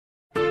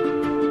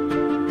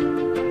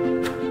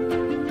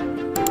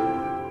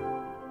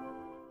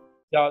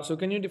Yeah, so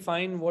can you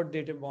define what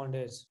dative bond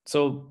is?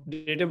 So,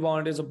 dative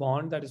bond is a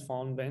bond that is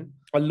formed when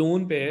a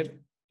lone pair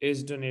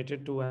is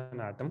donated to an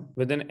atom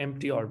with an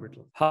empty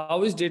orbital.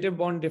 How is dative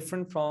bond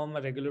different from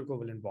a regular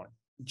covalent bond?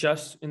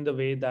 Just in the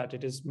way that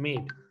it is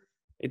made.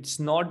 It's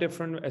not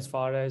different as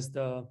far as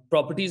the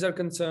properties are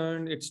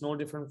concerned, it's no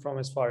different from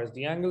as far as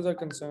the angles are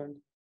concerned,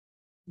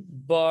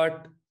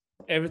 but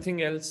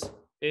everything else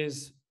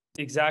is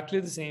exactly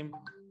the same,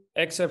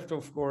 except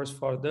of course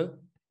for the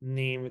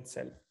name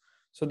itself.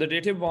 So the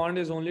dative bond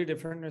is only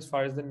different as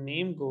far as the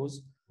name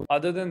goes.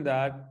 Other than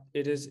that,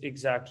 it is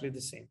exactly the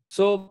same.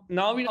 So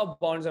now we know how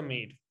bonds are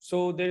made.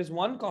 So there is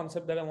one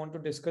concept that I want to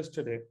discuss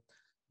today,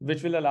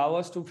 which will allow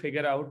us to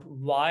figure out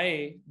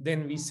why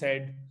then we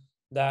said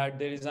that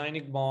there is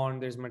ionic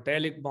bond, there's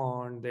metallic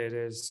bond,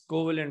 there is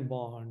covalent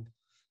bond.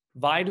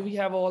 Why do we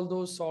have all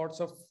those sorts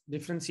of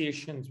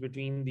differentiations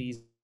between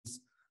these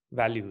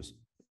values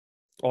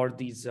or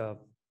these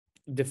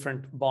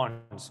different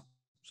bonds?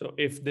 So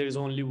if there is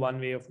only one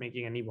way of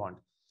making any bond,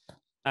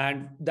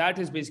 and that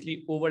is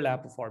basically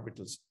overlap of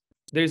orbitals.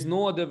 There is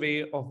no other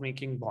way of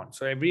making bonds.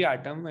 So every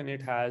atom, when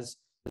it has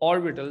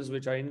orbitals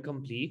which are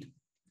incomplete,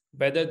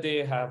 whether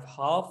they have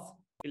half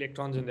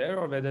electrons in there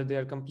or whether they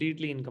are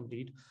completely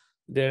incomplete,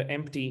 they're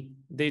empty,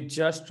 they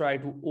just try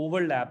to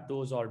overlap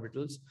those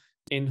orbitals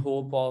in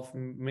hope of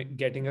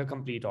getting a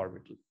complete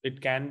orbital.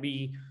 It can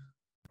be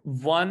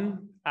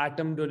one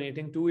atom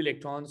donating two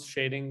electrons,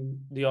 sharing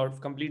the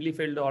completely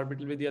filled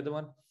orbital with the other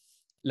one.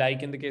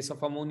 Like in the case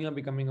of ammonia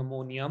becoming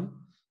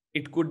ammonium,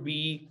 it could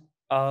be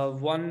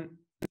one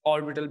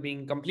orbital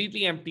being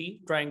completely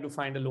empty, trying to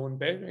find a lone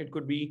pair. It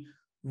could be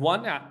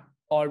one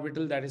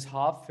orbital that is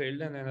half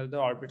filled and another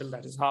orbital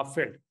that is half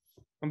filled.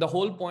 And the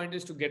whole point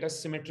is to get a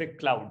symmetric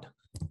cloud.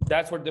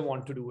 That's what they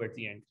want to do at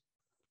the end.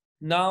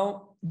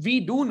 Now, we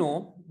do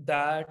know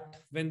that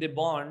when they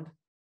bond,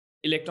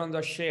 electrons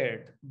are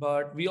shared,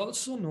 but we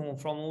also know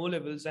from O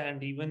levels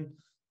and even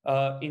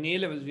in A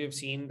levels, we have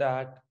seen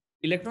that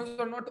electrons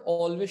are not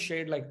always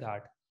shared like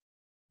that.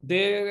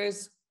 There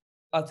is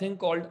a thing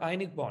called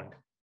ionic bond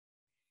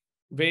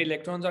where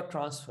electrons are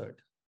transferred.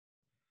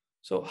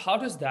 So, how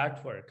does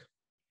that work?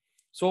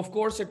 So, of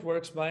course, it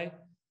works by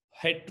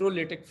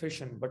heterolytic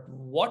fission. But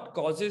what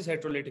causes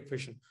heterolytic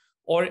fission?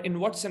 Or in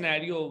what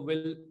scenario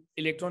will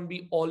electron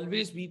be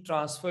always be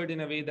transferred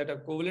in a way that a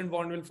covalent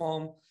bond will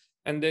form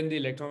and then the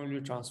electron will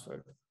be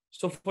transferred?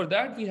 So for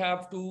that, we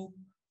have to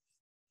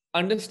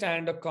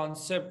understand a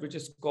concept which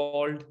is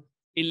called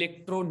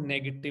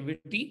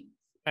electronegativity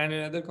and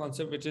another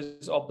concept which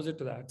is opposite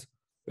to that,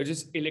 which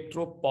is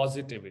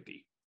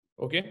electropositivity.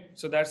 Okay,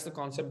 so that's the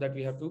concept that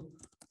we have to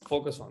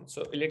focus on.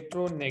 So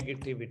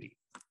electronegativity,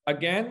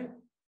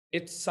 again,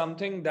 it's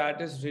something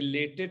that is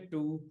related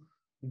to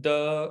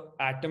the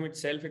atom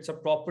itself. It's a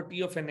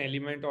property of an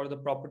element or the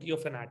property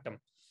of an atom.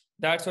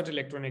 That's what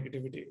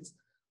electronegativity is.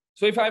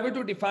 So if I were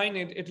to define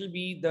it, it will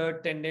be the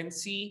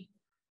tendency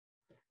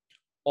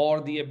or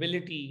the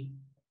ability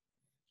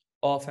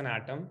of an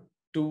atom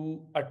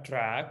to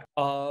attract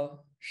a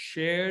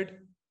shared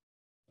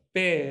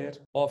pair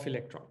of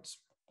electrons.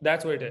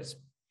 That's what it is.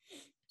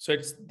 So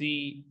it's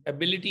the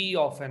ability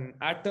of an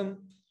atom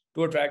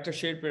to attract a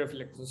shared pair of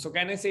electrons. So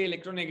can I say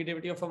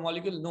electronegativity of a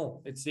molecule?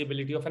 No, it's the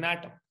ability of an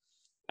atom.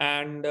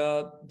 And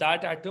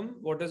that atom,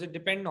 what does it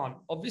depend on?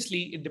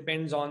 Obviously, it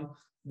depends on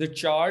the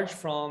charge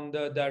from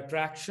the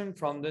attraction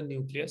from the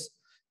nucleus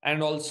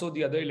and also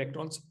the other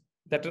electrons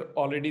that are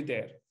already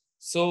there.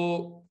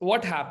 So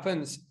what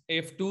happens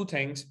if two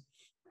things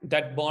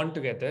that bond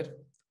together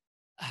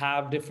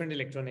have different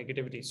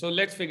electronegativity? So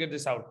let's figure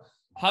this out.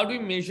 How do we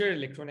measure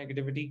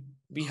electronegativity?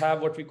 We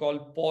have what we call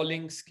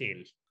Pauling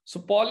scale. So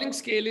Pauling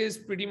scale is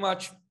pretty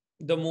much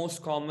the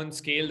most common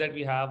scale that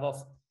we have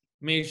of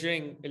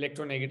measuring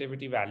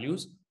electronegativity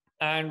values.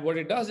 And what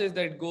it does is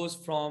that it goes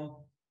from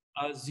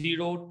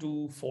 0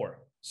 to 4.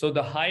 So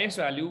the highest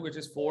value, which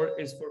is 4,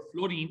 is for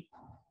fluorine.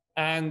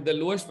 And the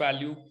lowest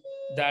value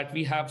that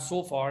we have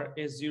so far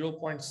is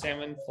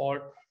 0.7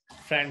 for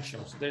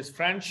francium. So there's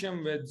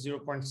francium with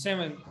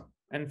 0.7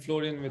 and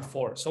fluorine with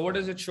 4. So what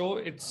does it show?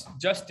 It's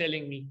just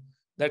telling me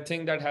that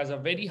thing that has a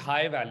very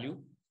high value,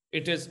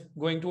 it is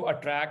going to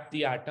attract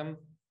the atom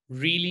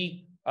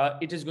really,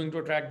 it is going to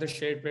attract the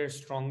shared pair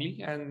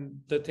strongly. And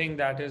the thing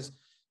that is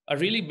a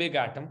really big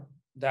atom,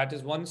 that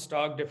is one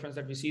stark difference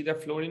that we see,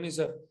 that fluorine is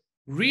a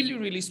really,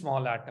 really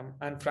small atom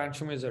and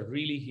francium is a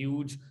really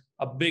huge,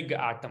 a big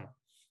atom.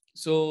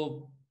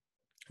 So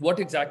what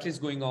exactly is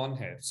going on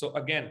here? So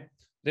again,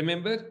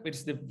 remember,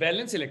 it's the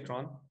valence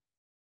electron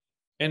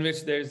in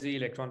which there's the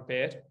electron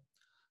pair.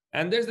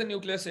 And there's the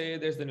nucleus A,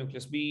 there's the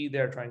nucleus B.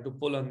 They're trying to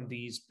pull on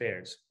these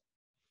pairs.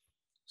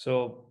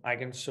 So I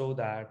can show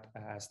that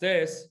as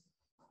this,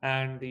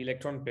 and the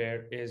electron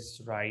pair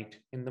is right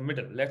in the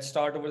middle. Let's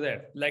start over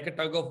there, like a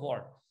tug of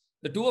war.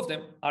 The two of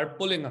them are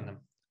pulling on them,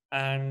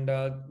 and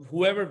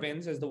whoever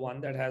wins is the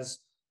one that has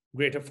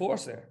greater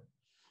force there.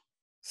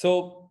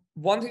 So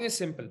one thing is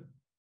simple.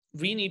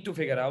 We need to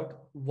figure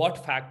out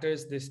what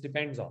factors this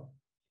depends on.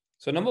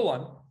 So number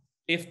one,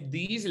 if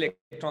these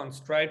electrons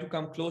try to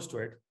come close to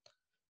it,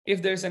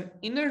 If there's an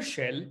inner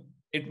shell,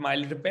 it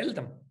might repel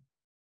them.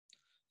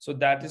 So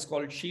that is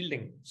called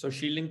shielding. So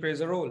shielding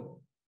plays a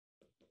role.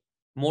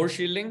 More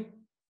shielding,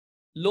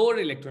 lower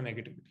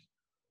electronegativity.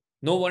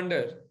 No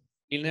wonder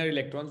inner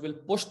electrons will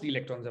push the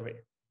electrons away.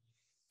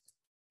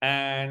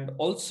 And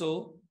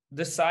also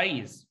the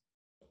size.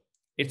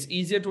 It's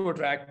easier to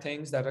attract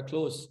things that are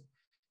close.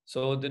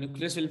 So the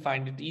nucleus will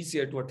find it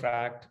easier to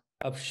attract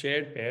a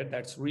shared pair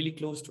that's really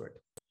close to it.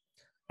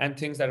 And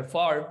things that are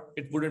far,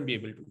 it wouldn't be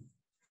able to.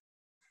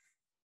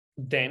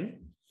 Then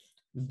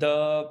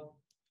the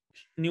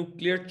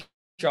nuclear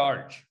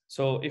charge.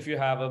 So if you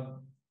have a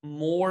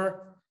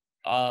more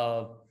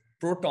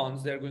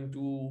protons, they're going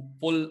to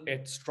pull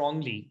it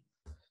strongly.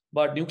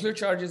 But nuclear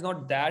charge is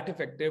not that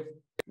effective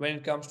when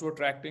it comes to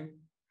attracting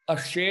a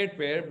shared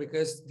pair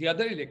because the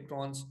other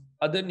electrons,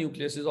 other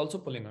nucleus is also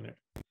pulling on it.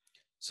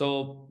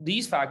 So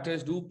these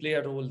factors do play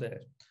a role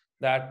there,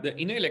 that the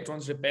inner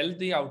electrons repel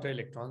the outer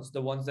electrons,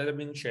 the ones that are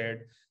being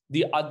shared.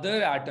 The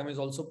other atom is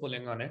also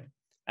pulling on it.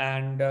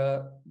 And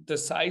the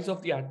size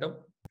of the atom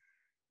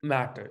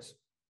matters.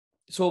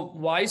 So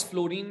why is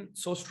fluorine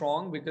so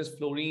strong? Because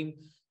fluorine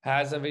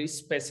has a very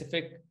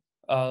specific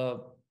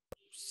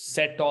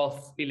set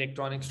of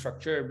electronic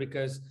structure,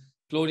 because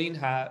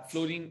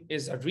fluorine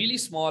is a really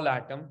small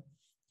atom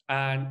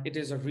and it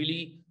is a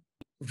really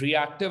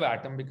reactive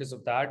atom because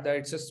of that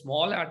it's a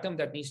small atom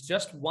that needs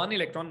just one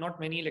electron, not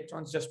many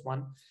electrons, just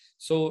one.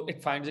 So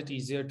it finds it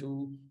easier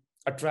to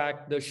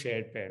attract the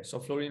shared pair. So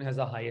fluorine has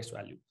the highest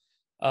value.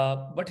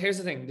 But here's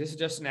the thing, this is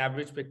just an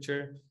average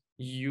picture.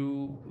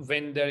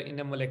 When they're in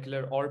a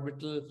molecular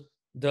orbital,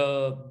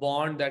 the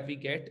bond that we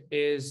get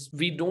is,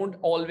 we don't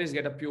always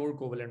get a pure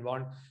covalent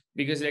bond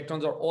because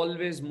electrons are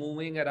always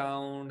moving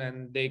around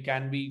and they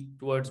can be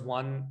towards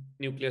one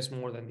nucleus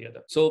more than the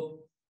other. So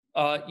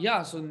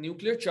so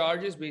nuclear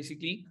charge is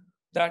basically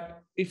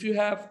that if you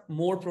have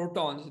more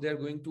protons, they're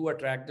going to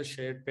attract the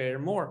shared pair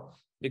more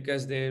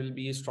because there will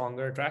be a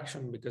stronger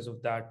attraction because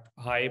of that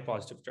high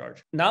positive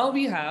charge. Now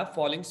we have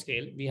falling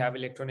scale, we have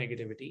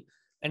electronegativity,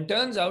 and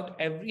turns out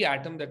every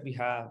atom that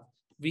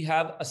we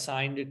have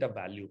assigned it a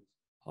value.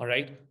 All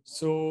right.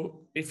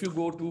 So if you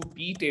go to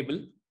P table,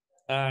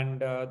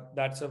 and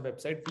that's a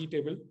website, P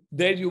table,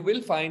 there you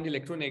will find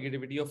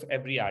electronegativity of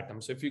every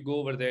atom. So if you go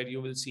over there,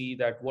 you will see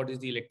that what is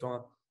the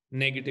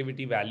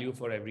electronegativity value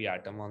for every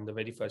atom on the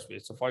very first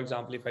page. So for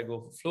example, if I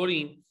go for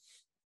fluorine,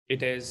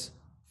 it is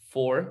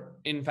 4,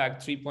 in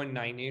fact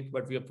 3.98,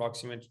 but we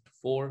approximate to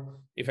 4.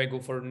 If I go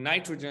for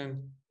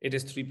nitrogen, it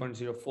is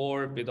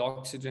 3.04. With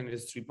oxygen, it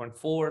is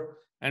 3.4.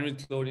 And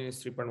with chlorine,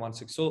 it's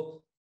 3.16.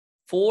 So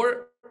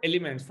 4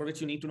 elements for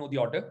which you need to know the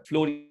order: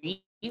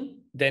 fluorine,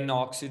 then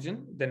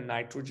oxygen, then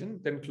nitrogen,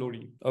 then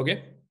chlorine.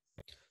 Okay.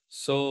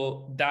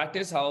 So that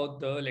is how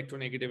the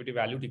electronegativity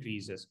value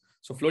decreases.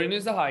 So fluorine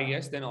is the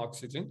highest, then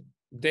oxygen,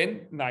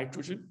 then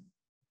nitrogen,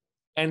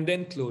 and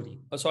then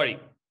chlorine. Oh, sorry.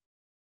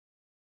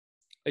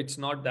 It's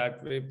not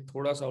that way.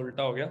 Thoda sa ulta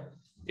ho gaya.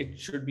 It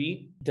should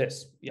be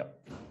this. Yeah.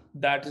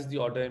 That is the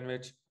order in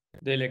which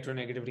the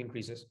electronegativity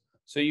increases.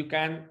 So you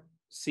can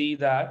see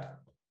that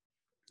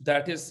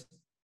is,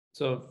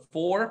 so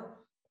 4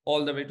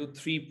 all the way to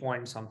 3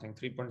 point something,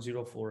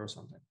 3.04 or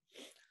something.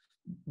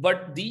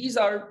 But these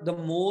are the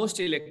most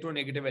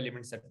electronegative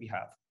elements that we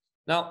have.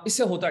 Now, isse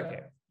hota kya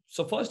hai?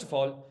 So first of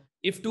all,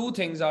 if two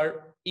things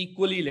are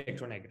equally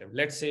electronegative,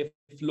 let's say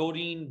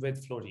fluorine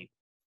with fluorine,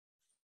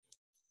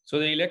 so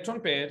the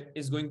electron pair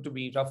is going to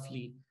be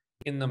roughly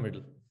in the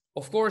middle.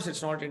 Of course,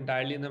 it's not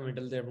entirely in the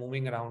middle. They're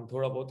moving around.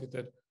 Thoda bahut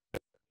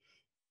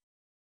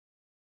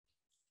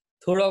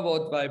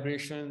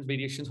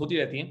variations hoti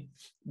rehti hain.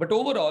 But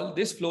overall,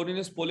 this fluorine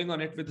is pulling on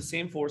it with the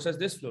same force as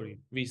this fluorine.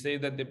 We say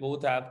that they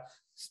both have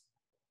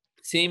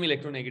same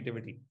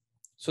electronegativity.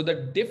 So the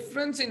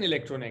difference in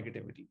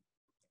electronegativity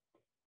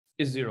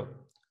is 0.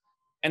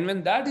 And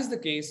when that is the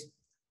case,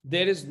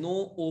 there is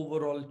no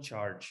overall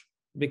charge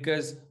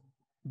because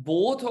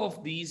both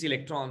of these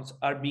electrons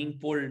are being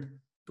pulled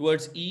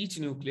towards each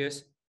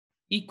nucleus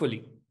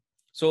equally.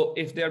 So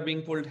if they are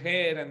being pulled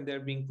here and they're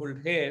being pulled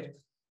here,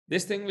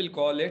 this thing will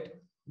call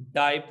it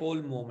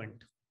dipole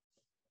moment.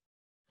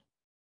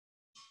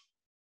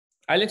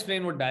 I'll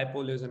explain what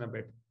dipole is in a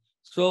bit.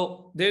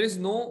 So there is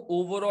no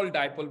overall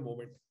dipole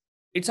moment.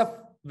 It's a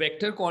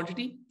vector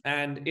quantity.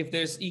 And if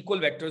there's equal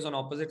vectors on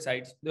opposite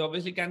sides, they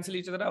obviously cancel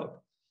each other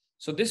out.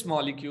 So this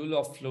molecule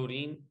of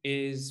fluorine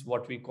is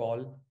what we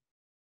call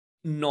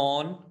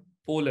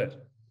non-polar.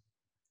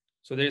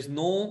 So there is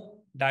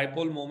no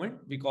dipole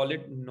moment. We call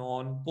it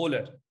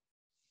non-polar.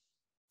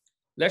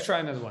 Let's try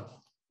another one.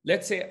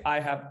 Let's say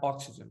I have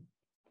oxygen.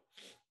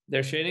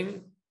 They're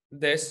sharing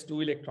this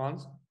 2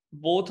 electrons.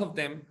 Both of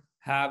them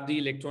have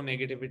the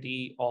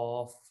electronegativity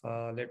of,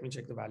 let me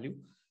check the value.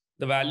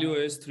 The value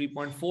is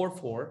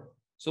 3.44.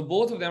 So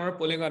both of them are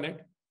pulling on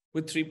it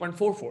with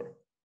 3.44.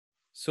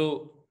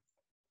 So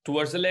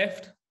towards the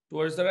left,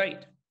 towards the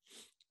right.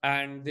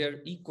 And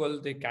they're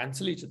equal, they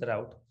cancel each other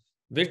out,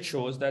 which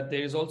shows that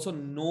there is also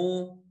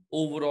no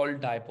overall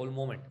dipole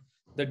moment.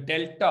 The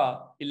delta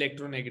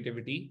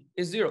electronegativity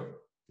is 0.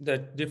 the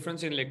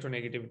difference in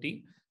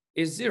electronegativity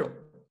is 0.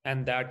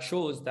 And that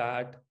shows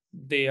that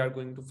they are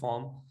going to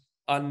form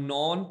a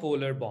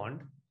non-polar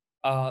bond,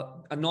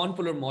 a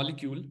non-polar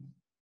molecule.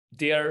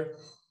 They are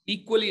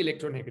equally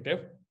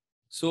electronegative.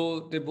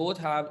 So they both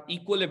have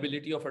equal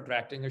ability of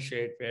attracting a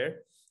shared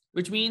pair,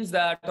 which means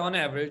that on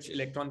average,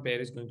 electron pair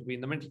is going to be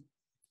in the middle.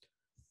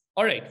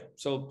 All right,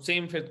 so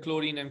same with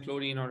chlorine and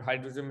chlorine, or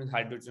hydrogen and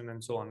hydrogen,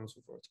 and so on and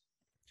so forth.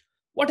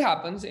 What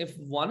happens if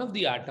one of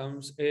the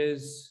atoms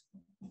is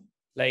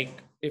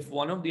like, if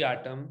one of the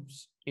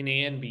atoms in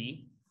A and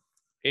B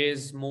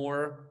is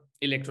more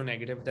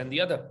electronegative than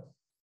the other?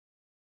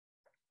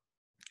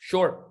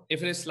 Sure,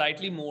 if it is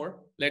slightly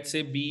more, let's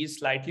say B is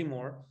slightly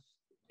more,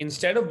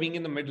 instead of being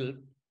in the middle,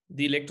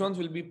 the electrons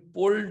will be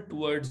pulled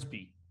towards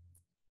B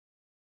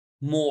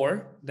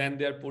more than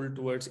they are pulled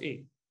towards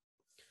A.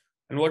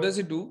 And what does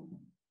it do?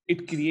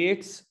 It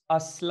creates a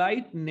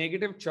slight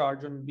negative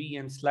charge on B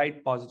and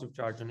slight positive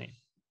charge on A.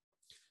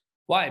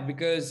 Why?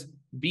 Because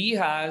B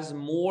has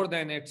more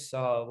than its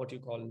what you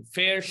call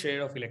fair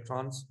share of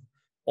electrons,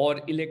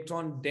 or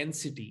electron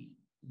density,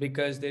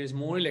 because there is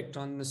more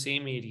electron in the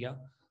same area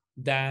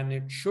than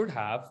it should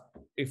have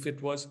if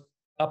it was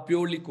a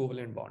purely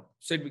covalent bond.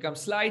 So it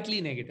becomes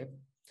slightly negative,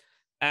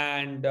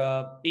 and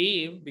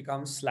A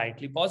becomes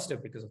slightly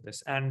positive because of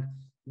this. And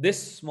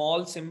this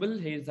small symbol,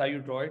 here's how you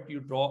draw it.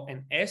 You draw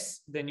an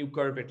S, then you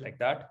curve it like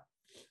that.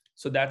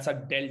 So that's a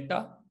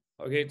delta.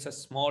 Okay, it's a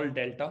small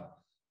delta,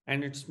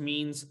 and it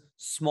means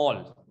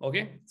small.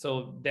 Okay,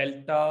 so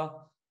delta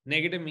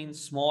negative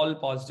means small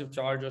positive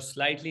charge or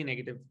slightly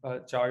negative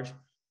charge,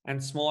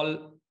 and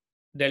small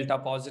delta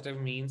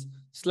positive means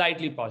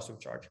slightly positive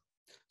charge.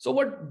 So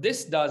what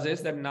this does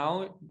is that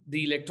now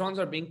the electrons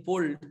are being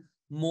pulled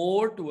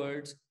more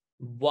towards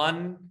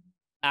one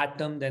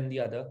atom than the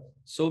other.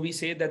 So we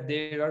say that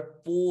there are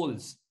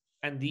poles,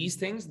 and these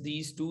things,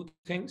 these two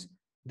things,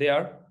 they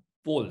are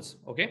poles.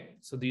 Okay,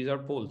 so these are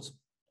poles.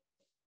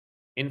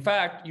 In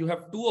fact, you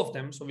have two of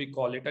them, so we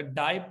call it a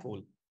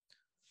dipole.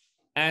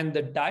 And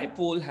the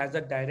dipole has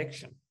a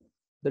direction.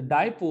 The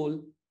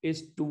dipole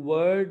is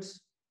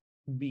towards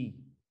B.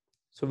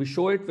 So we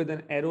show it with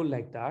an arrow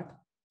like that.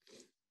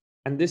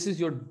 And this is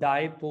your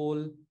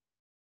dipole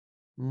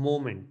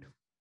moment.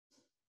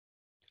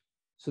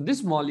 So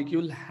this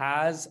molecule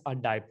has a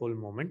dipole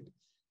moment,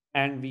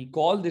 and we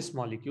call this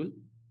molecule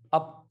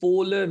a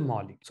polar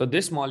molecule. So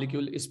this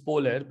molecule is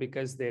polar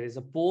because there is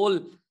a pole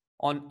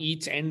on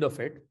each end of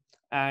it.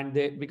 And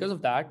because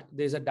of that,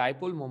 there's a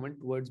dipole moment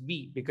towards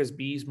B, because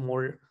B is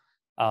more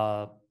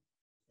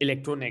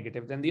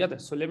electronegative than the other.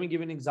 So let me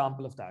give an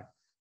example of that.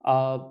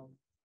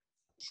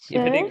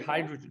 If I take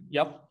hydrogen,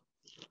 yep.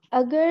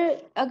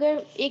 अगर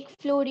अगर एक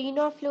fluorine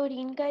और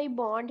fluorine का ही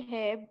bond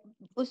है,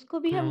 उसको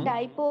भी हम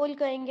dipole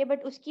कहेंगे,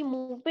 बट उसकी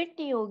मूवमेंट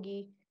नहीं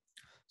होगी.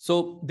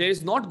 So there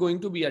is not going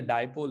to be a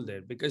dipole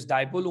there, because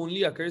dipole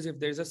only occurs if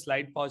there is a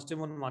slight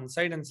positive on one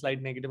side and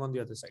slight negative on the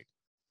other side.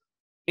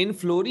 In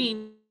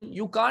fluorine,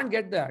 you can't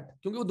get that,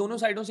 क्योंकि वो दोनों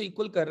साइडों से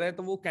equal कर रहा है,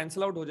 तो वो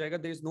कैंसिल आउट हो जाएगा.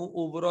 There is know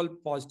overall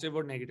positive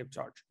और नेगेटिव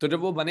चार्ज. तो जब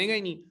वो बनेगा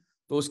ही नहीं,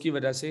 तो उसकी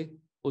वजह से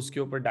उसके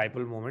ऊपर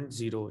डाइपोल मोमेंट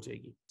जीरो हो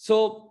जाएगी.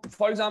 So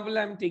for example,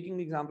 I am taking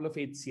the example of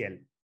HCl.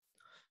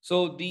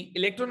 So the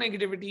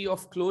electronegativity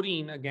of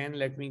chlorine, again,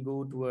 let me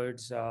go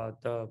towards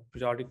the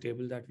periodic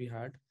table that we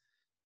had.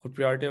 For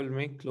periodic table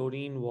में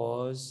chlorine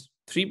was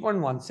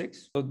 3.16.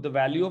 So the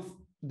value of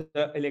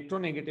the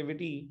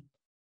electronegativity,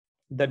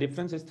 the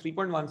difference is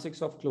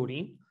 3.16 of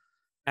chlorine,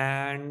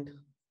 and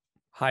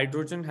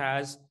hydrogen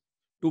has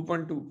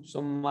 2.2,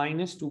 so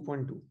minus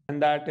 2.2,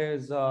 and that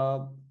is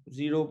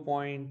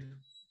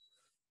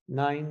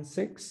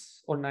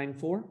 0.96 or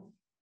 94.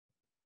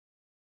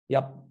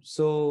 Yep.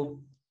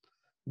 So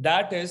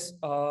that is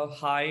a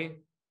high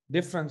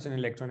difference in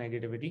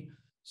electronegativity.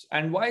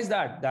 And why is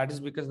that? That is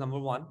because, number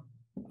one,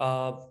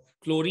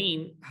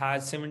 chlorine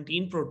has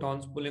 17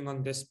 protons pulling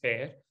on this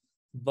pair,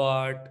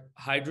 but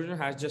hydrogen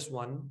has just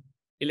one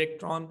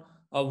electron,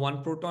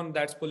 one proton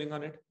that's pulling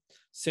on it.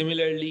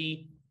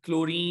 Similarly,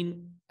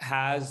 chlorine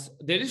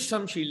there is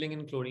some shielding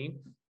in chlorine,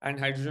 and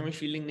hydrogen में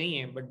shielding नहीं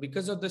है, but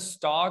because of the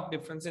stark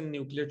difference in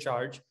nuclear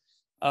charge,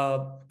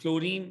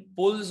 chlorine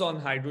pulls on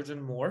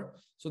hydrogen more.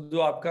 So जो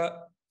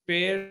आपका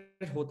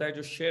pair होता है,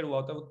 जो share हुआ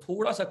होता है, वो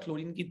थोड़ा सा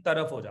क्लोरीन की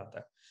तरफ हो जाता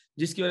है,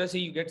 जिसकी वजह से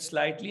you get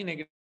slightly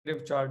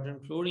negative charge on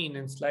chlorine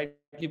and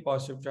slightly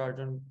positive charge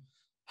on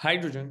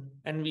hydrogen,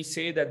 and we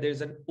say that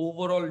there's an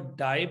overall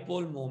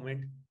dipole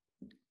moment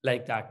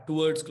like that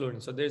towards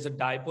chlorine. So there's a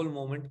dipole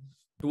moment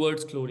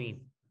towards chlorine.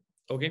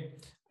 Okay,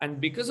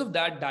 and because of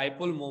that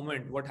dipole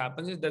moment, what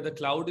happens is that the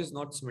cloud is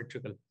not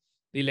symmetrical.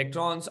 The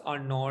electrons are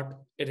not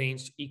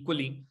arranged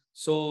equally.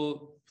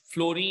 So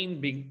chlorine,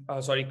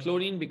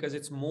 because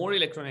it's more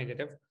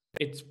electronegative,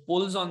 it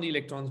pulls on the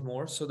electrons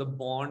more, so the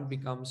bond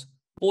becomes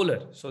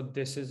polar. So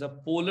this is a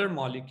polar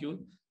molecule,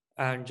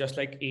 and just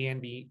like A and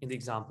B in the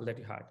example that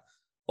you had.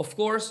 Of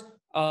course,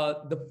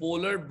 the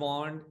polar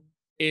bond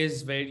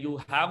is where you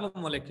have a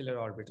molecular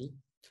orbital,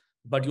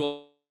 but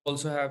you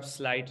also have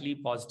slightly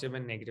positive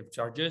and negative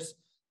charges,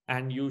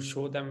 and you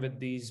show them with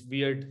these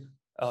weird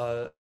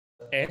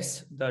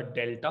S, the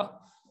delta.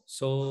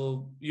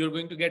 So you're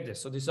going to get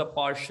this. So this is a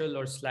partial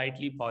or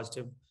slightly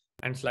positive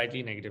and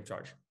slightly negative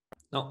charge.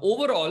 Now,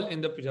 overall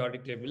in the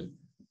periodic table,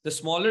 the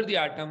smaller the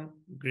atom,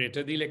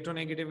 greater the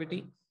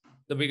electronegativity.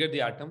 The bigger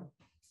the atom,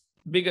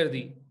 bigger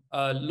the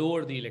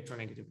lower the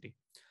electronegativity.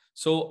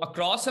 So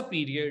across a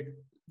period,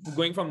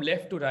 going from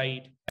left to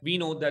right, we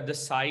know that the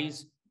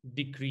size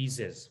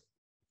decreases,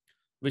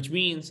 which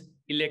means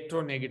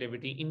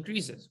electronegativity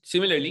increases.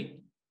 Similarly,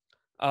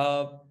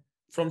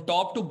 from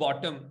top to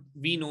bottom,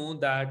 we know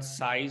that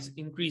size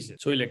increases.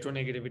 So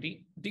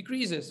electronegativity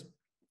decreases.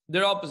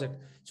 They're opposite.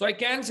 So I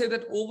can say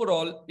that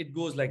overall, it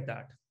goes like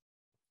that.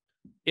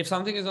 If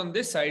something is on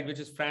this side, which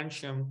is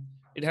francium,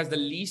 it has the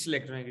least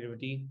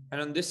electronegativity.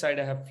 And on this side,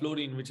 I have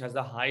fluorine, which has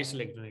the highest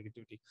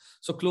electronegativity.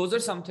 So closer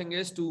something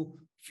is to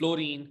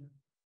fluorine,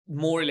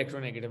 more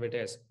electronegative it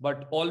is.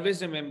 But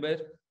always remember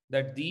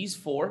that these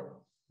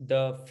four,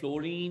 the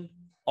fluorine,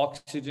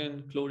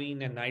 oxygen,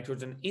 chlorine, and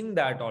nitrogen, in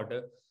that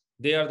order,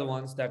 they are the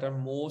ones that are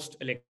most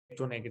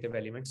electronegative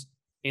elements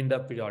in the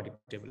periodic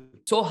table.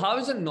 So how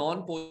is a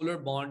non-polar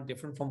bond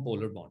different from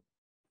polar bond?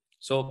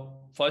 So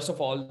first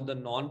of all, the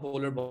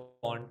non-polar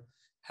bond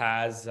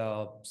has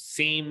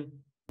same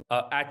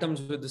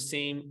atoms with the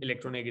same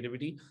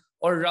electronegativity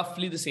or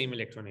roughly the same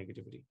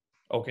electronegativity.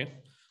 Okay,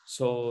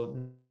 so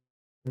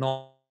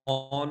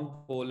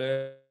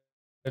non-polar,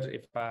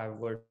 if I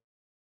were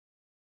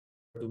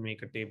to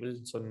make a table,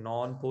 so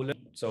non-polar.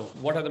 So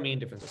what are the main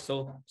differences?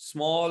 So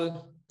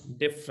small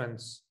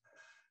difference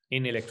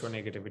in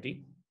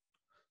electronegativity,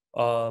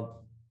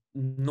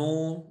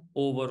 no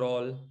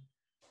overall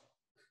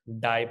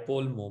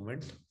dipole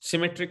moment,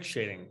 symmetric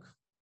sharing.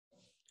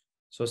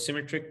 So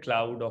symmetric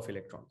cloud of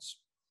electrons.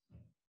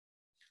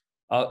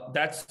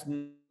 That's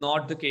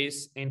not the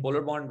case in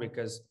polar bond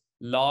because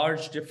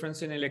large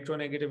difference in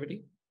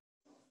electronegativity.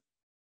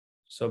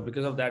 So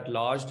because of that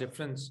large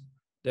difference,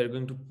 they're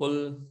going to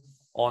pull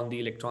on the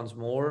electrons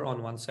more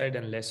on one side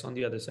and less on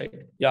the other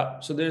side. Yeah,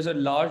 so there's a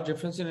large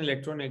difference in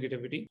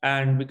electronegativity.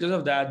 And because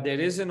of that, there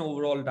is an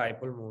overall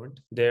dipole moment.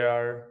 There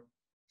are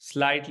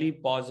slightly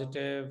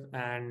positive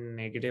and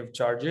negative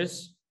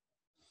charges.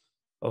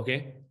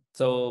 Okay,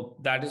 so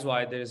that is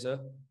why there is a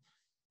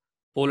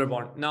polar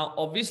bond. Now,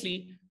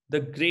 obviously, the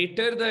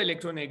greater the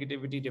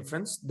electronegativity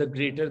difference, the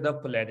greater the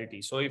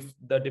polarity. So if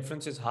the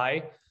difference is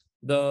high,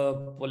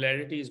 the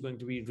polarity is going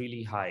to be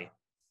really high.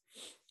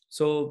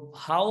 So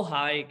how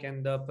high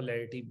can the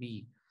polarity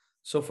be?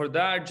 So for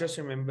that, just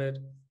remember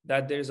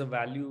that there is a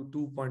value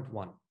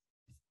 2.1.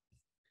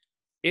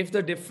 If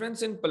the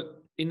difference in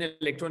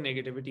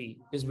electronegativity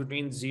is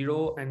between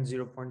 0 and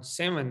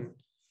 0.7,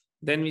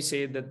 then we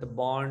say that the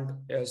bond,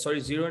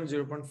 0 and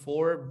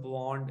 0.4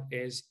 bond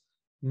is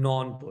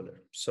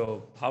non-polar.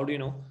 So how do you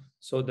know?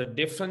 So the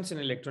difference in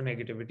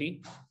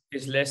electronegativity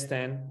is less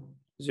than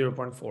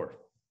 0.4.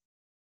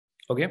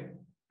 Okay.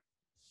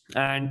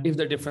 And if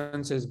the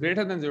difference is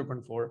greater than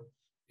 0.4,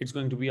 it's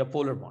going to be a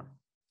polar bond.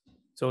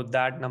 So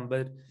that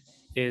number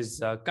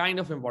is kind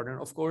of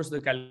important. Of course, the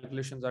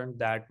calculations aren't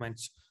that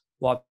much.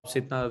 वो आपसे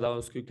इतना ज़्यादा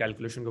उसकी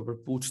calculation के ऊपर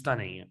पूछता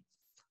नहीं है.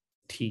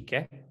 ठीक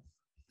है.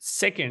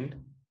 Second,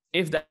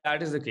 if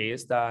that is the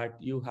case that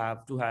you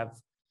have to have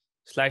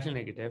slightly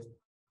negative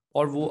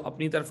और वो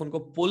अपनी तरफ उनको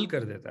pull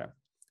कर देता है,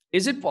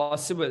 is it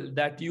possible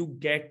that you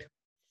get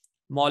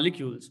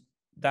molecules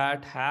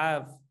that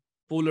have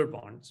polar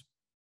bonds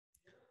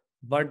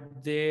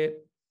but the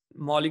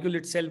molecule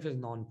itself is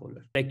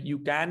non-polar? Like you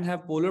can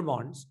have polar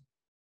bonds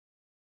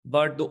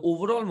but the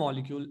overall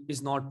molecule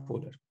is not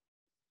polar.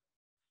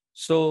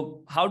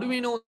 So how do we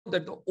know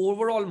that the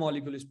overall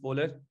molecule is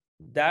polar?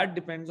 That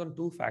depends on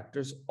two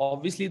factors.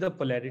 Obviously the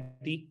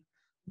polarity,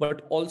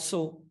 but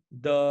also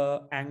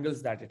the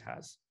angles that it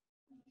has.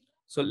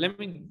 So let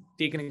me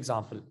take an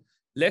example.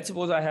 Let's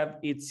suppose I have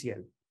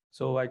HCl.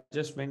 So I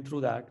just went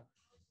through that.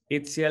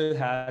 HCl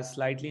has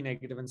slightly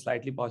negative and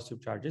slightly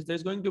positive charges.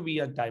 There's going to be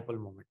a dipole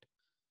moment.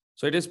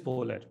 So it is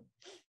polar.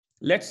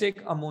 Let's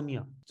take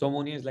ammonia. So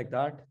ammonia is like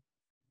that.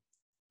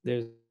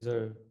 There's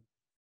a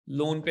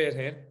lone pair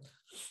here.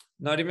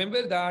 Now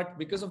remember that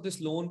because of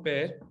this lone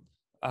pair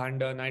and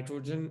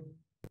nitrogen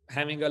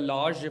having a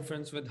large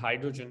difference with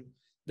hydrogen,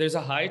 there's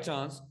a high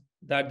chance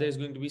that there's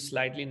going to be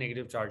slightly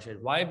negative charge here.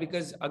 Why?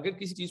 Because अगर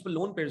किसी चीज पर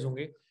lone pairs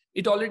होंगे,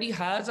 it already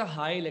has a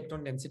high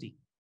electron density.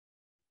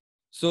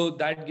 So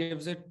that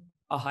gives it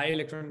a high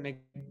electron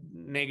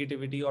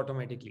negativity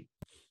automatically.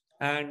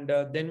 And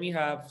then we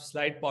have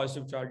slight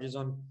positive charges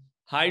on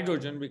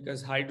hydrogen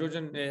because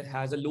hydrogen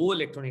has a low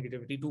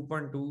electronegativity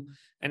 2.2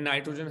 and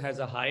nitrogen has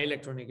a high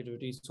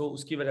electronegativity. So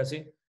uski wajah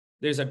se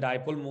there's a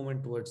dipole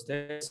moment towards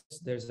this.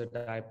 There's a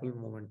dipole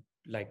moment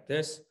like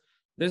this.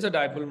 There's a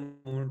dipole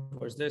moment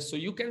towards this. So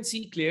you can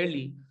see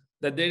clearly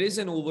that there is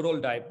an overall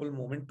dipole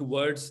moment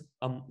towards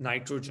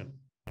nitrogen.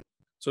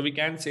 So we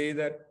can say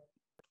that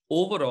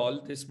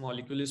overall this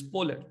molecule is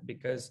polar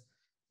because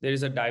there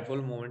is a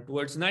dipole moment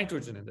towards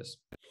nitrogen in this.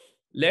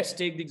 Let's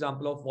take the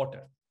example of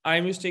water.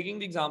 I'm just taking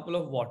the example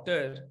of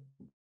water.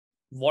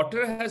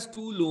 Water has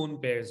two lone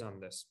pairs on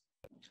this.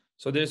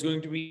 So there's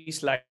going to be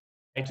slightly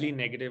slightly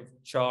negative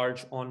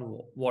charge on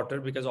water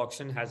because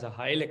oxygen has a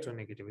high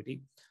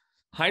electronegativity.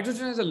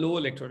 Hydrogen has a low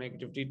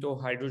electronegativity, so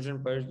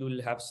hydrogen per you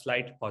will have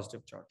slight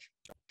positive charge.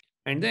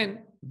 And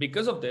then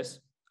because of this,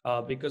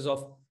 because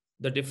of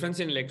the difference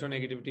in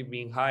electronegativity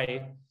being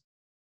high,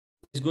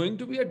 there's going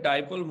to be a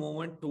dipole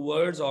moment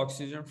towards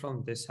oxygen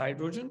from this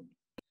hydrogen,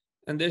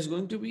 and there's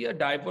going to be a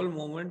dipole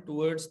moment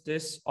towards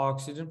this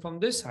oxygen from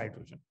this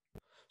hydrogen.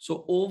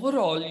 So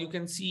overall, you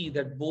can see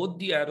that both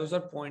the arrows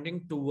are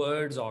pointing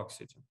towards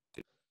oxygen.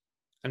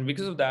 And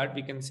because of that,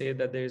 we can say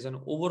that there is an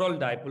overall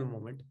dipole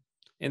moment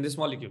in this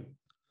molecule.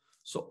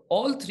 So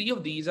all three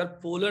of these are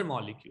polar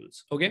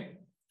molecules. Okay.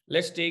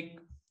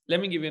 Let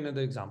me give you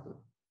another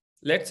example.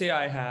 Let's say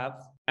I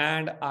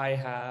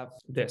have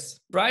this.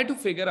 Try to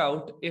figure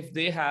out if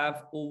they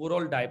have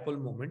overall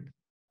dipole moment.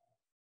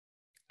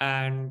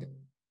 And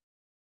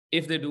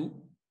if they do,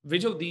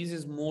 which of these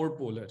is more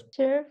polar?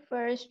 Sir,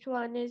 first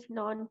one is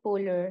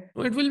non-polar.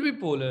 No, it will be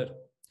polar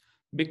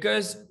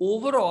because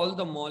overall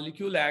the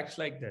molecule acts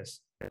like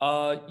this.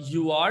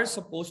 You are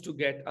supposed to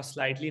get a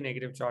slightly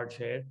negative charge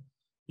here.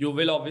 You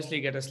will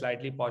obviously get a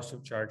slightly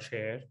positive charge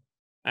here.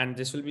 And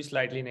this will be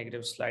slightly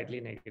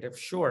negative,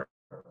 sure.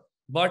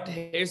 But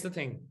here's the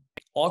thing.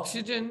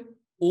 Oxygen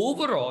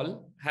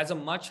overall has a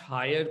much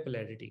higher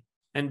polarity.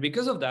 And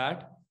because of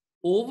that,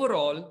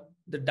 overall,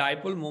 the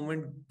dipole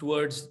moment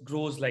towards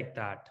grows like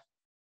that.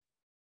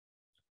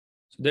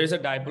 So there is a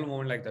dipole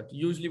moment like that.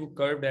 Usually वो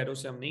curved arrow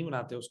से हम नहीं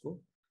बनाते उसको.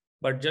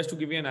 But just to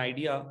give you an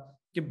idea,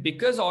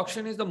 because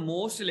oxygen is the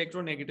most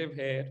electronegative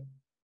here,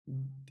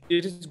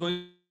 it is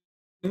going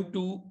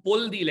to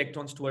pull the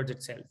electrons towards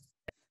itself.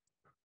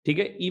 ठीक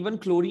है, even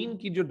chlorine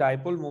की जो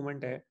dipole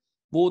moment है,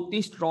 वो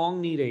उतनी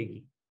strong नहीं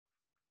रहेगी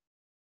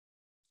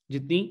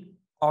जितनी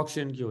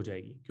oxygen की हो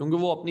जाएगी, क्योंकि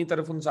वो अपनी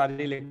तरफ उन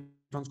सारे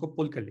electrons को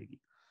pull कर लेगी.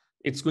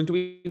 It's going to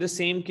be the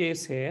same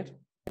case here.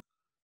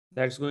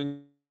 That's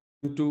going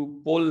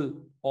to pull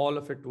all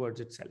of it towards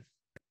itself.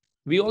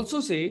 We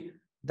also say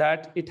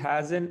that it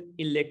has an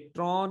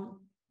electron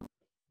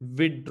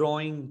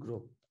withdrawing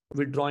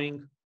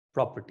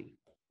property.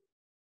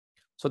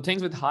 So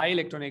things with high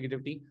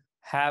electronegativity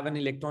have an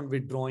electron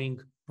withdrawing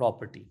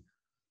property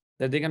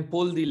that they can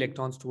pull the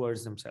electrons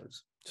towards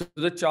themselves. So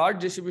the charge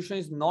distribution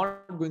is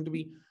not going to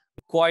be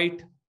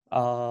quite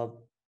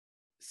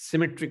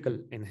symmetrical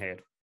in here.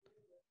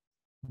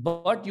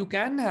 But you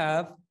can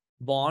have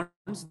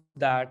bonds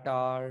that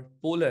are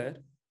polar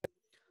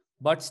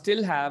but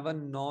still have a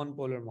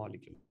non-polar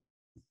molecule.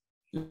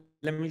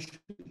 Let me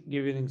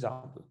give you an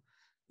example.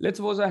 Let's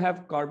suppose I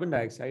have carbon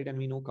dioxide, and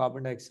we know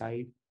carbon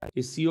dioxide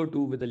is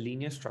CO2 with a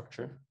linear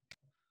structure.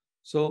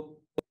 So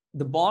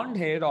the bond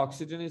here,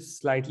 oxygen, is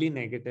slightly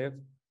negative,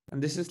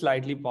 and this is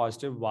slightly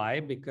positive.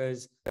 Why?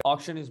 Because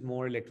oxygen is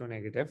more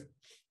electronegative,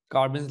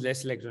 carbon is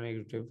less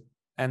electronegative,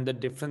 and the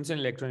difference in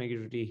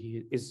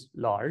electronegativity is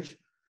large.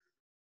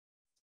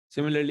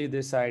 Similarly,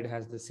 this side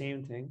has the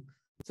same thing.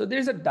 So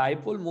there's a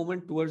dipole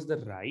moment towards the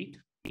right,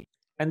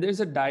 and there's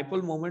a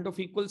dipole moment of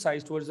equal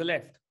size towards the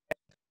left.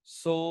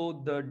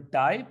 So the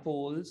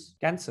dipoles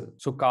cancel.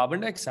 So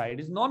carbon dioxide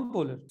is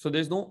non-polar. So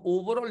there's no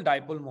overall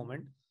dipole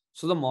moment.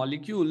 So the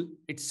molecule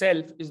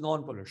itself is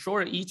non-polar.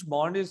 Sure, each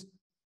bond is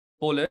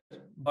polar,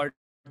 but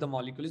the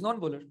molecule is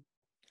non-polar.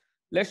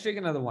 Let's take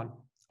another one.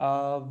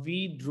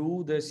 We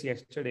drew this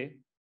yesterday.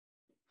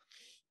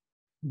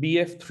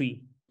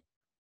 BF3.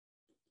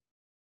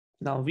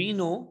 Now we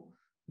know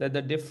that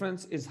the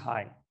difference is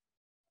high.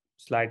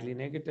 Slightly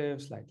negative,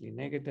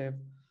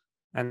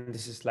 and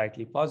this is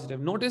slightly positive.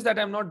 Notice that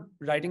I'm not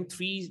writing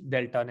 3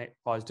 delta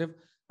positive.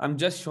 I'm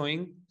just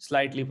showing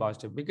slightly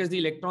positive because the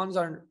electrons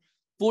are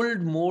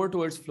pulled more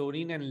towards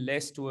fluorine and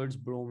less towards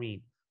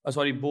boron.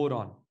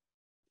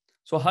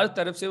 So हर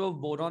तरफ से वो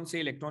boron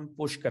से electron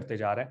push करते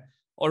जा रहा है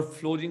और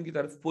fluorine की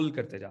तरफ pull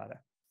करते जा रहा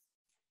है.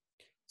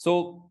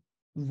 So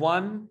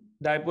one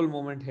dipole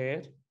moment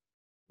here,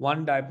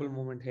 one dipole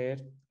moment here,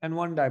 and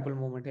one dipole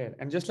moment here.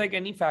 And just like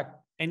any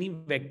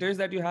vectors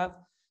that you have,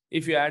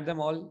 if you add them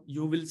all,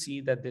 you will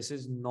see that this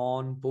is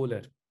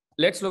non-polar.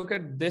 Let's look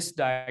at this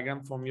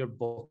diagram from your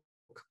book.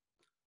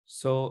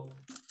 So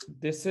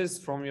this is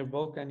from your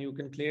book, and you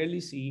can clearly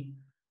see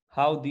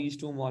how these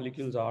two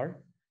molecules are.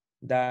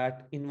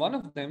 That in one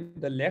of them,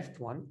 the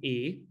left one,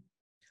 A,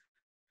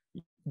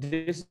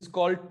 this is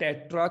called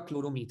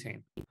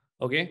tetrachloromethane.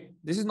 Okay,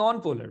 this is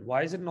non-polar.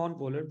 Why is it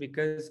non-polar?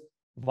 Because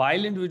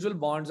while individual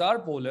bonds are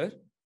polar,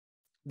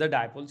 the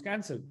dipoles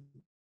cancel.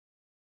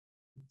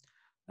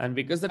 And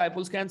because the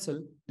dipoles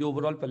cancel, the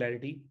overall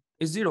polarity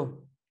is 0.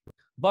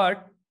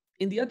 But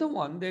in the other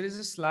one, there is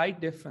a slight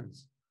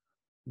difference.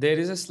 There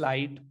is a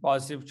slight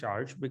positive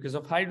charge because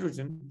of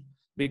hydrogen,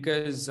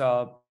 because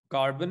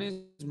carbon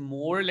is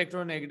more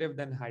electronegative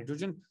than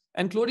hydrogen,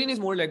 and chlorine is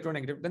more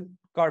electronegative than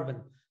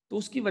carbon. So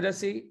uski wajah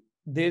se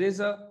there is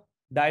a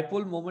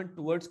dipole moment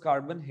towards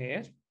carbon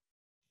here,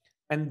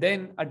 and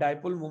then a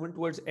dipole moment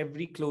towards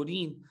every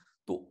chlorine.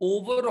 So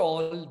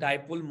overall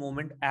dipole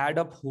moment add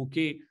up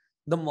hoke,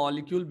 the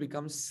molecule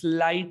becomes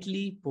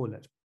slightly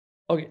polar.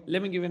 Okay,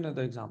 let me give you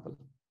another example.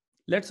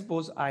 Let's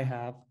suppose I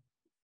have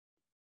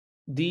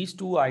these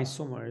two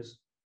isomers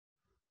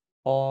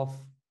of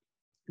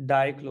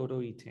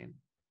dichloroethane.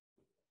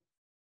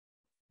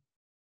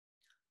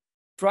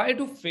 Try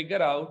to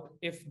figure out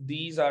if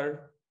these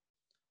are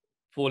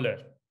polar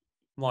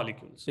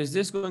molecules. Is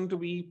this going to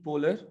be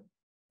polar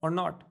or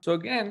not? So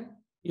again,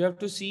 you have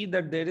to see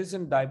that there is a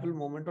dipole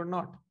moment or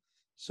not.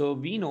 So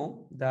we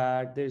know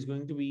that there's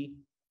going to be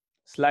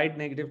slight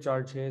negative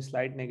charge here,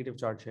 slight negative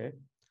charge here.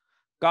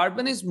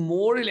 Carbon is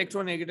more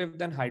electronegative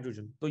than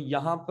hydrogen. तो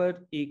यहाँ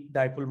पर एक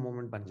dipole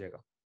moment बन जाएगा.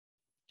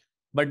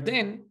 But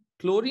then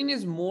chlorine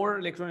is more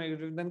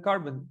electronegative than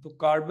carbon. तो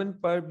carbon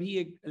पर भी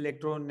एक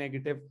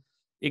electronegative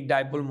एक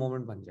dipole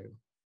moment बन जाएगा.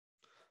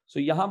 So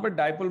यहाँ पर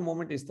dipole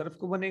moment इस तरफ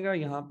को बनेगा,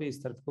 यहाँ पे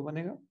इस तरफ को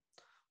बनेगा,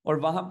 और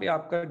वहां पे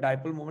आपका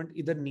dipole moment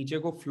इधर नीचे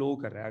को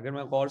flow कर रहा है. अगर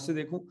मैं गौर से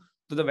देखूं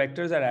तो the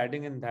vectors are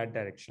adding in that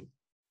direction.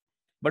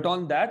 But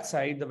on that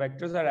side, the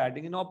vectors are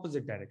adding in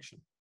opposite direction,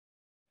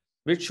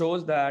 which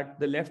shows that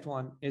the left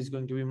one is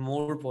going to be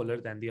more polar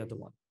than the other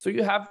one. So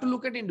you have to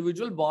look at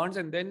individual bonds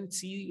and then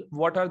see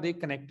what are they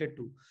connected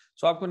to.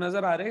 So आपको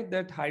नजर आ रहा है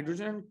that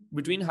hydrogen,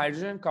 between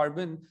hydrogen and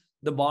carbon,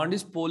 the bond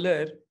is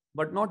polar,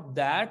 but not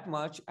that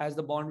much as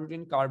the bond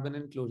between carbon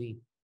and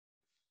chlorine.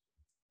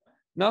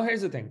 Now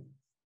here's the thing.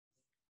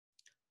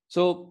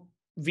 So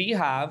we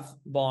have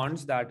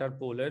bonds that are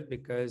polar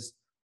because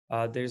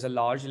there's a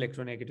large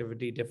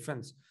electronegativity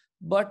difference.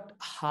 But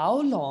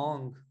how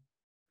long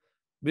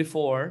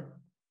before,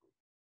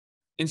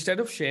 instead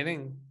of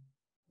sharing,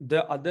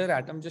 the other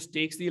atom just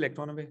takes the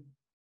electron away?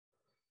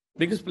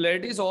 Because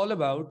polarity is all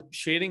about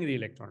sharing the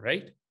electron,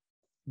 right?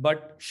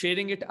 But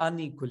sharing it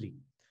unequally.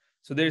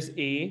 So there's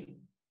A,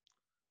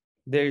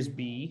 there's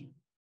B.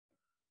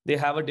 They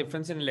have a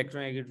difference in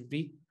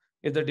electronegativity.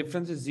 If the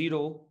difference is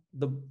 0,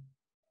 the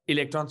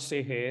electrons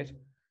stay here.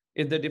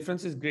 If the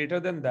difference is greater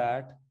than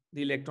that,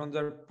 the electrons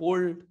are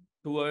pulled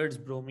towards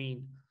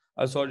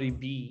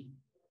B.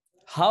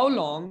 How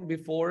long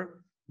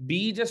before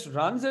B just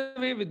runs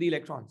away with the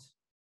electrons?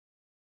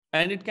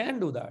 And it can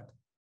do that.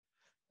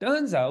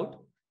 Turns out,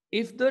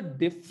 if the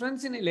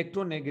difference in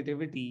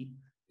electronegativity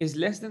is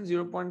less than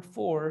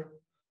 0.4,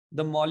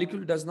 the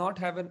molecule does not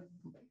have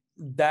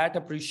that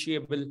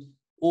appreciable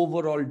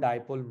overall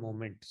dipole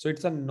moment. So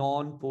it's a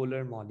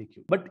non-polar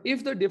molecule. But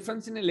if the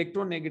difference in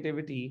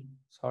electronegativity,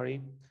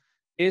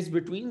 is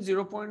between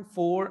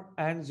 0.4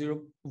 and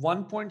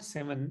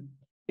 1.7,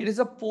 it is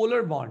a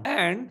polar bond.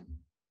 And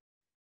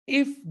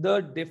if the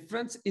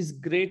difference is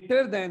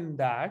greater than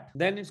that,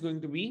 then it's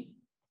going to be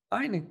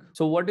ionic.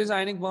 So what is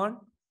ionic bond?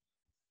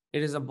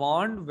 It is a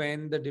bond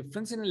when the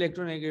difference in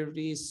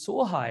electronegativity is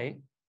so high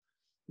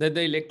that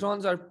the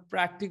electrons are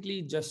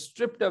practically just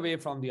stripped away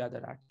from the other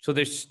atom. So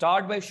they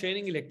start by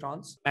sharing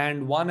electrons,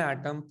 and one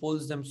atom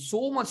pulls them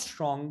so much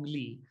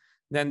strongly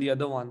than the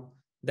other one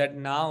that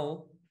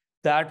now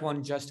that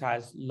one just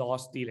has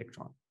lost the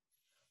electron.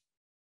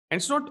 And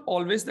it's not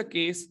always the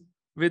case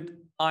with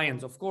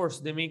ions. Of course,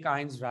 they make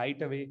ions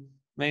right away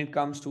when it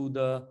comes to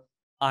the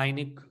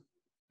ionic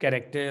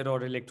character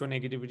or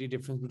electronegativity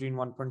difference between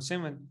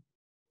 1.7.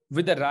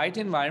 With the right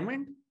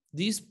environment,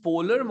 these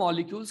polar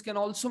molecules can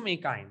also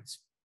make ions.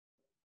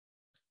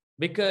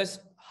 Because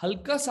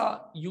halka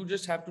sa, you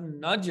just have to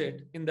nudge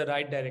it in the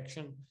right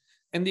direction,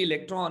 and the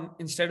electron,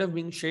 instead of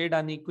being shared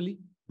unequally,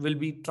 will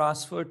be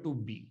transferred to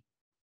B.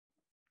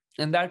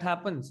 And that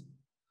happens.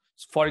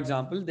 For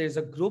example, there's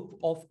a group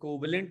of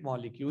covalent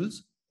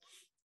molecules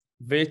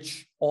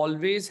which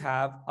always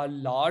have a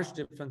large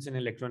difference in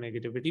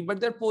electronegativity, but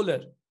they're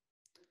polar.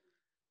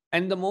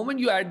 And the moment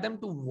you add them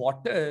to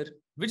water,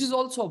 which is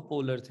also a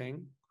polar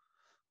thing,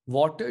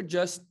 water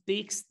just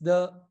breaks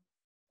the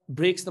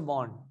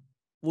bond.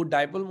 वो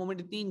dipole moment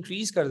इतनी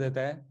increase कर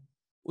देता है,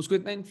 उसको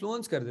इतना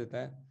influence कर देता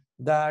है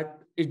that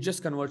it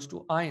just converts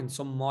to ions.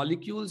 So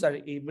molecules are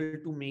able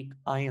to make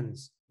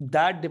ions.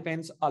 That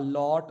depends a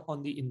lot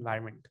on the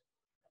environment.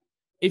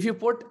 If you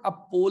put a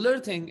polar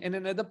thing in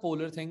another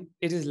polar thing,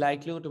 it is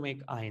likely to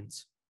make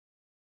ions.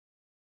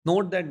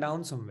 Note that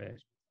down somewhere.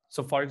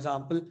 So for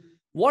example,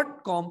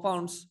 what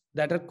compounds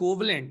that are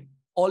covalent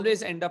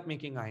always end up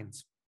making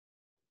ions,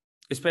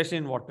 especially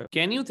in water?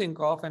 Can you think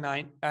of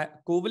a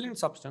covalent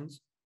substance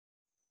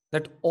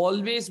that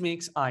always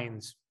makes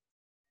ions,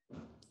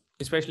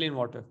 especially in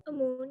water?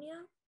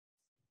 Ammonia.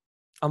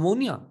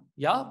 Ammonia,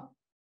 yeah,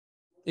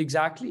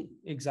 exactly.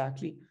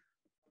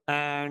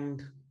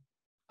 And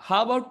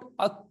how about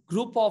a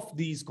group of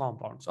these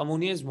compounds?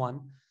 Ammonia is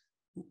one.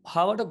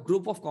 How about a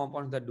group of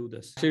compounds that do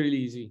this? It's really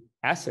easy.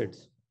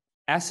 Acids.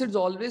 Acids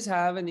always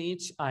have an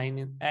H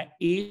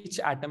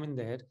atom in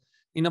there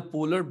in a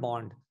polar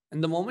bond.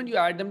 And the moment you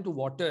add them to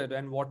water,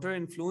 and water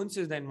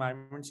influences the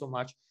environment so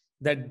much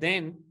that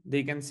then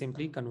they can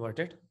simply convert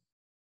it,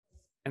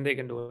 and they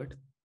can do it.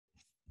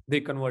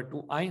 They convert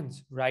to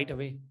ions right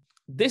away.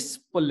 This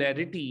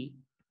polarity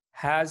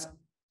has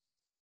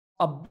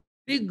a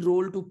big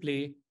role to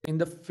play in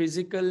the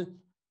physical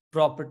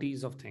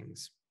properties of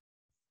things.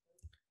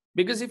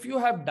 Because if you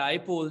have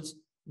dipoles,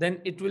 then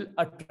it will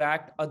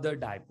attract other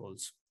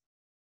dipoles.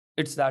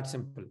 It's that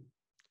simple.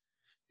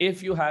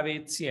 If you have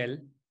HCl,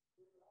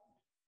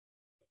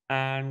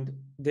 and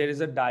there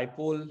is a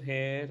dipole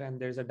here, and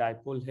there's a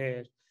dipole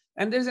here,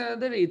 and there's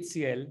another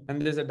HCl,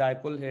 and there's a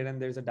dipole here,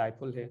 and there's a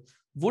dipole here,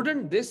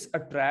 wouldn't this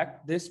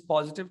attract this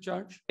positive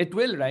charge? It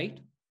will, right?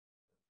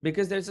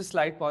 Because there's a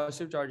slight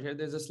positive charge here,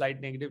 there's a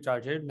slight negative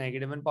charge here,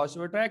 negative and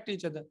positive attract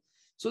each other.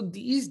 So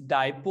these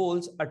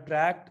dipoles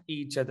attract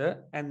each other,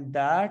 and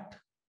that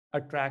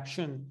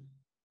attraction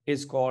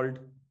is called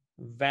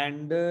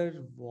van der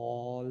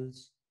Waals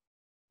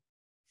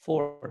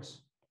force.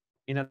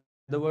 In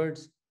other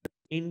words,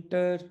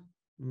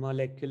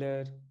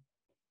 intermolecular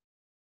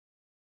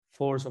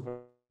force of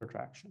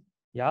attraction.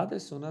 याद है,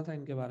 सुना था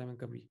इनके बारे में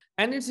कभी.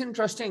 And it's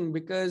interesting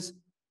because,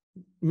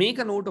 make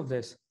a note of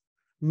this,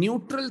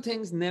 neutral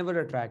things never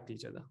attract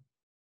each other,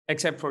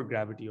 except for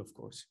gravity, of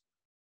course.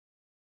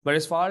 But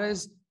as far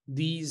as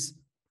these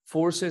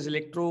forces,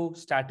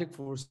 electrostatic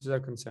forces are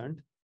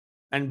concerned,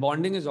 and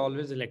bonding is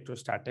always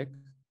electrostatic,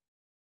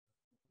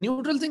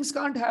 neutral things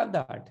can't have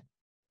that.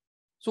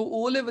 So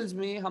O levels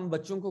में हम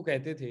बच्चों को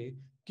कहते थे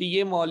कि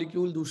ये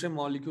molecule दूसरे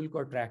molecule को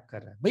अट्रैक्ट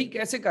कर रहा है. भाई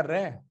कैसे कर रहा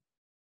है?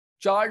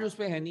 चार्ज उस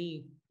पे है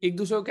नहीं, एक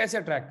दूसरे को कैसे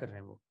अट्रैक्ट कर रहे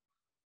हैं वो?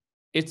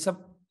 इट्स अ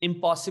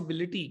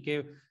इम्पॉसिबिलिटी कि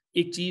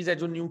एक चीज है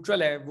जो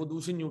न्यूट्रल है वो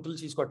दूसरी न्यूट्रल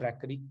चीज को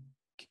अट्रैक्ट कर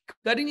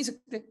ही नहीं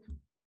सकते,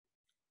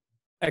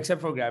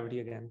 except for gravity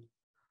again.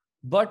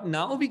 But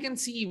now we can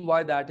see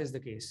why that is the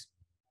case.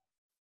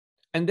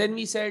 And then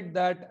we said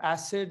that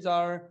acids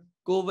are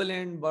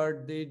covalent,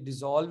 but they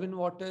dissolve in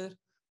water.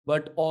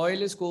 But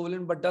oil is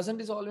covalent, but doesn't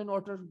dissolve in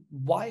water.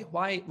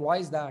 Why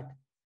is that?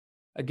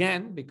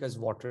 Again, because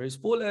water is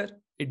polar,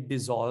 it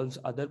dissolves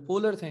other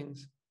polar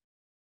things.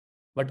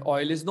 But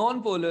oil is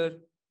non-polar,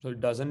 so it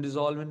doesn't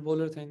dissolve in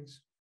polar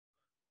things.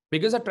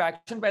 Because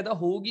attraction पैदा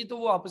होगी तो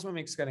वो आपस में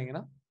mix करेंगे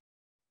ना.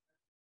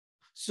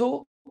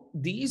 So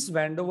these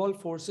van der Waals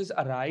forces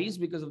arise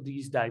because of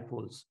these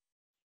dipoles.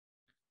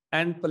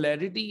 And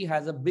polarity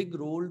has a big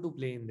role to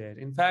play in there.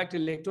 In fact,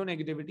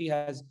 electronegativity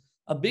has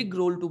a big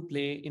role to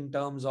play in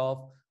terms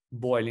of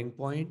boiling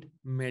point,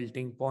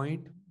 melting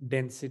point,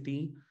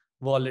 density,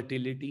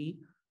 volatility,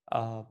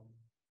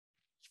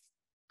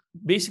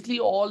 basically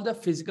all the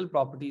physical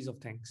properties of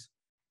things.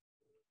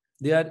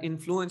 They are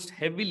influenced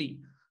heavily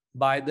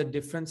by the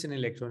difference in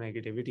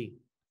electronegativity.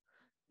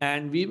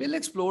 And we will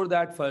explore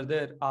that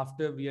further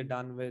after we are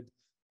done with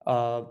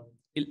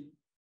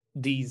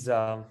these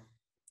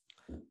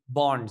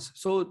bonds.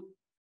 So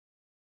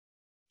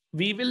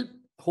we will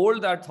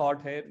hold that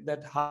thought here,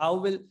 that how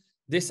will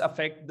this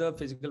affect the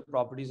physical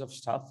properties of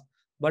stuff.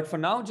 But for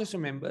now, just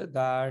remember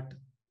that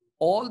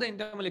all the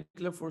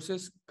intermolecular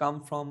forces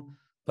come from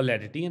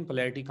polarity, and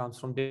polarity comes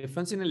from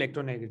difference in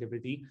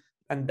electronegativity.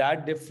 And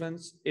that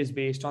difference is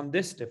based on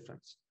this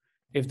difference.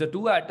 If the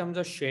two atoms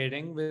are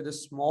sharing with a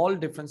small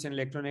difference in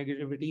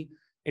electronegativity,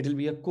 it will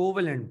be a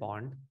covalent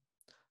bond,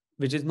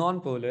 which is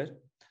non-polar.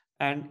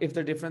 And if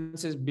the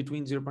difference is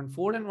between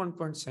 0.4 and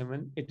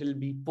 1.7, it will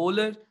be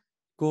polar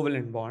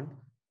covalent bond.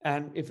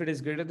 And if it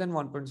is greater than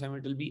 1.7,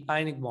 it will be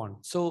ionic bond.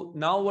 So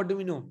now what do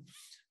we know?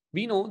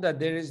 We know that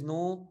there is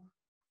no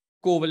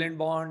covalent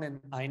bond and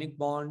ionic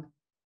bond,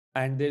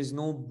 and there is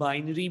no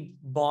binary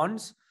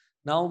bonds.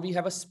 Now we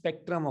have a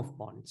spectrum of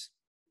bonds.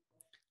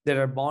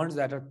 There are bonds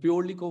that are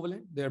purely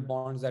covalent. There are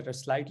bonds that are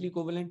slightly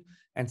covalent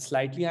and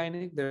slightly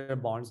ionic. There are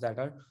bonds that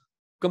are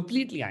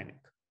completely ionic.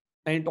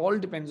 And it all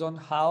depends on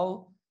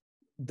how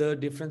the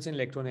difference in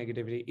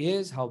electronegativity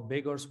is, how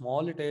big or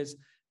small it is,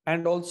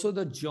 and also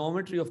the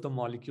geometry of the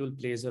molecule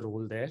plays a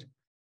role there.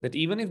 That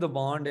even if the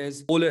bond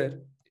is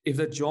polar, if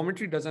the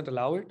geometry doesn't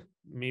allow it,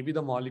 maybe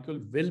the molecule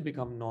will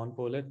become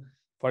non-polar.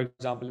 For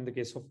example, in the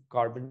case of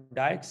carbon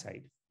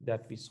dioxide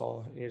that we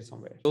saw here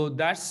somewhere. So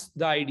that's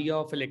the idea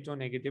of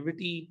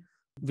electronegativity,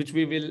 which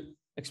we will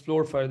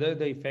explore further,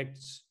 the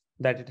effects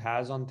that it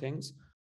has on things.